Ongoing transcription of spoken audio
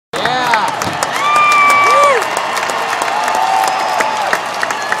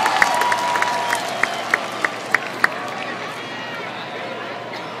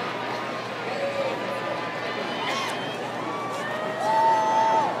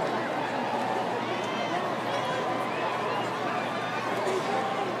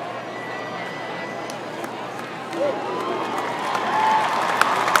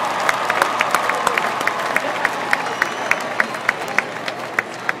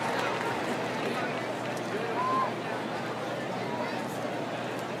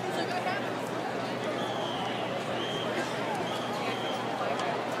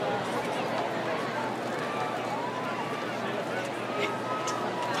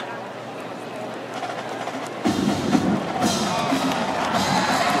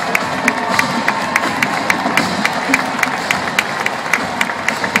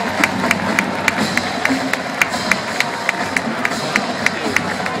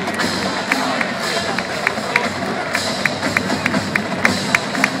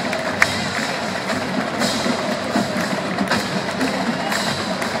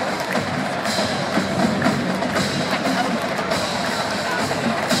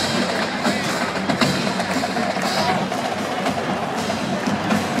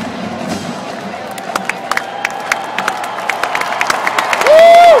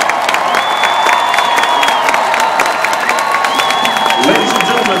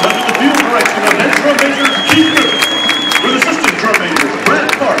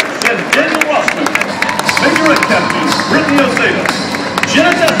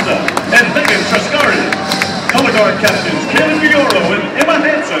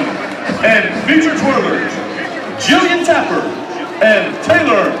and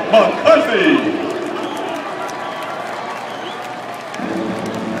Taylor McCarthy.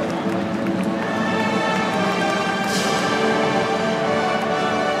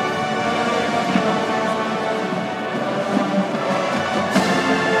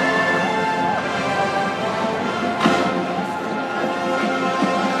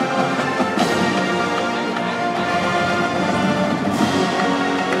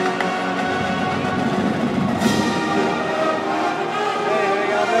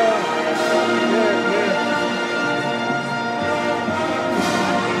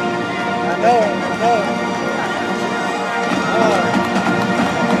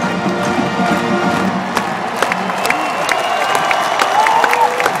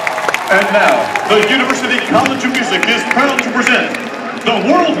 And now, the University College of Music is proud to present the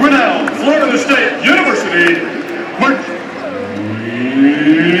world-renowned Florida State University Marching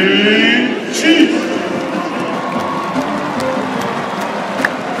Chiefs.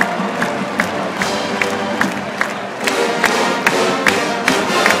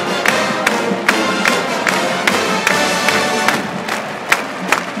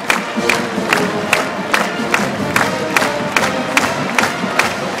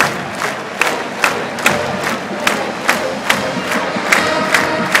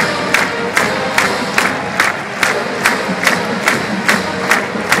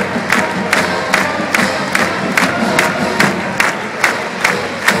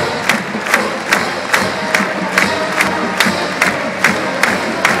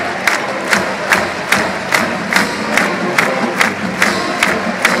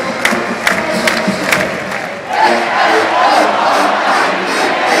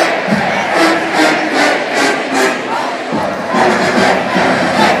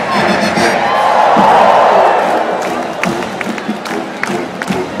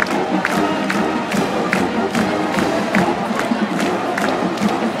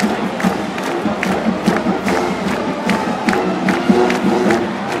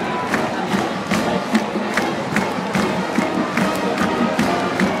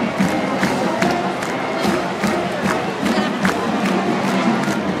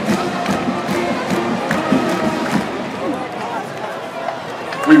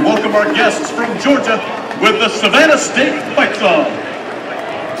 We welcome our guests from Georgia with the Savannah State Fight Song.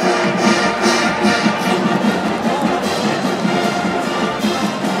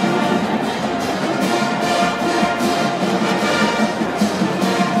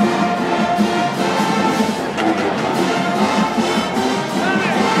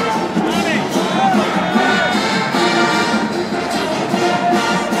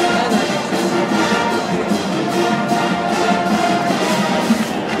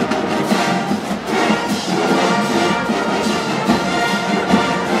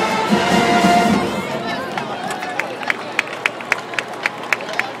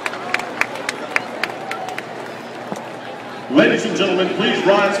 Ladies and gentlemen, please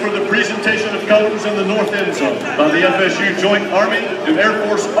rise for the presentation of colors in the north end zone by the FSU Joint Army and Air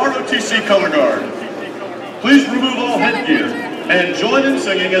Force ROTC Color Guard. Please remove all headgear and join in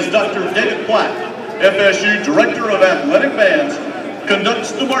singing as Dr. David Platt, FSU Director of Athletic Bands,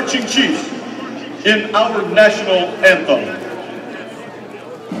 conducts the Marching Chiefs in our national anthem.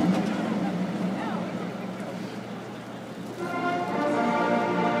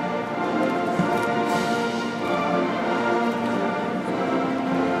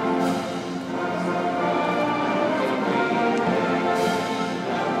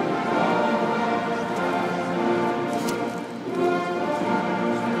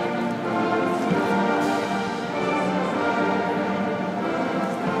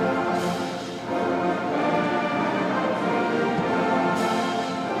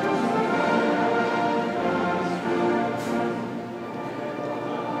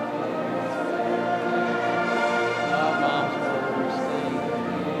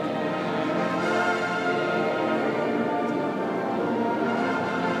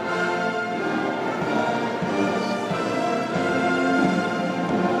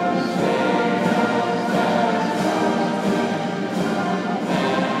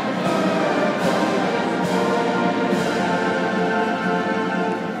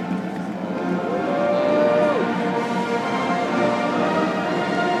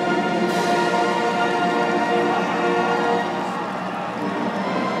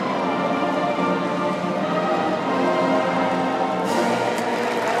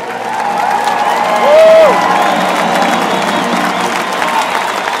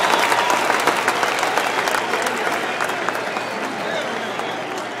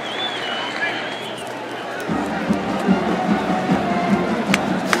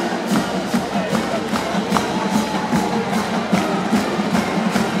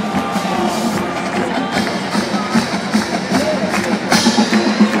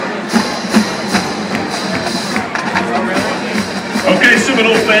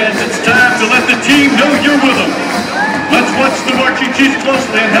 team know you're with them. Let's watch the marching chiefs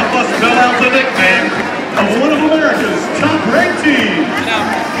closely and help us spell out the nickname of one of America's top-ranked teams.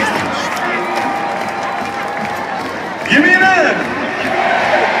 Give me an N.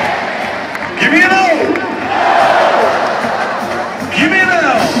 Give me an O. Give me an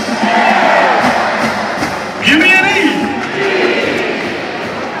L. Give me an E.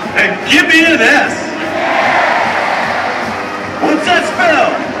 And give me an S. What's that spell?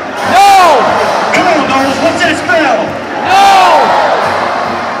 No! Come on, Knowles, what's that spell? No!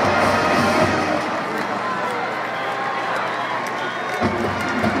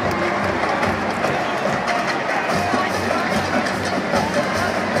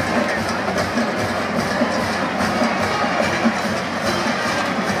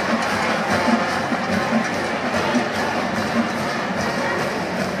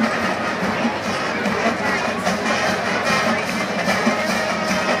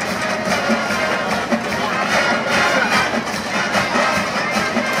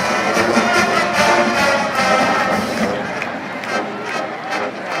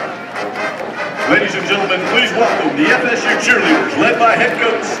 Ladies and gentlemen, please welcome the FSU cheerleaders led by head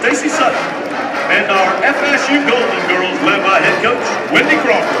coach Stacy Sutton and our FSU Golden Girls led by head coach Wendy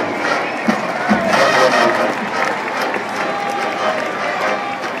Crawford.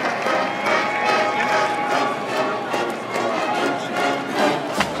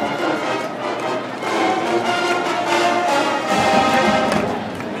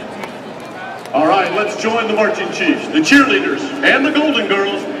 All right, let's join the marching chiefs, the cheerleaders, and the Golden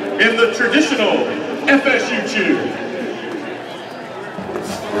Girls in the traditional FSU cheer.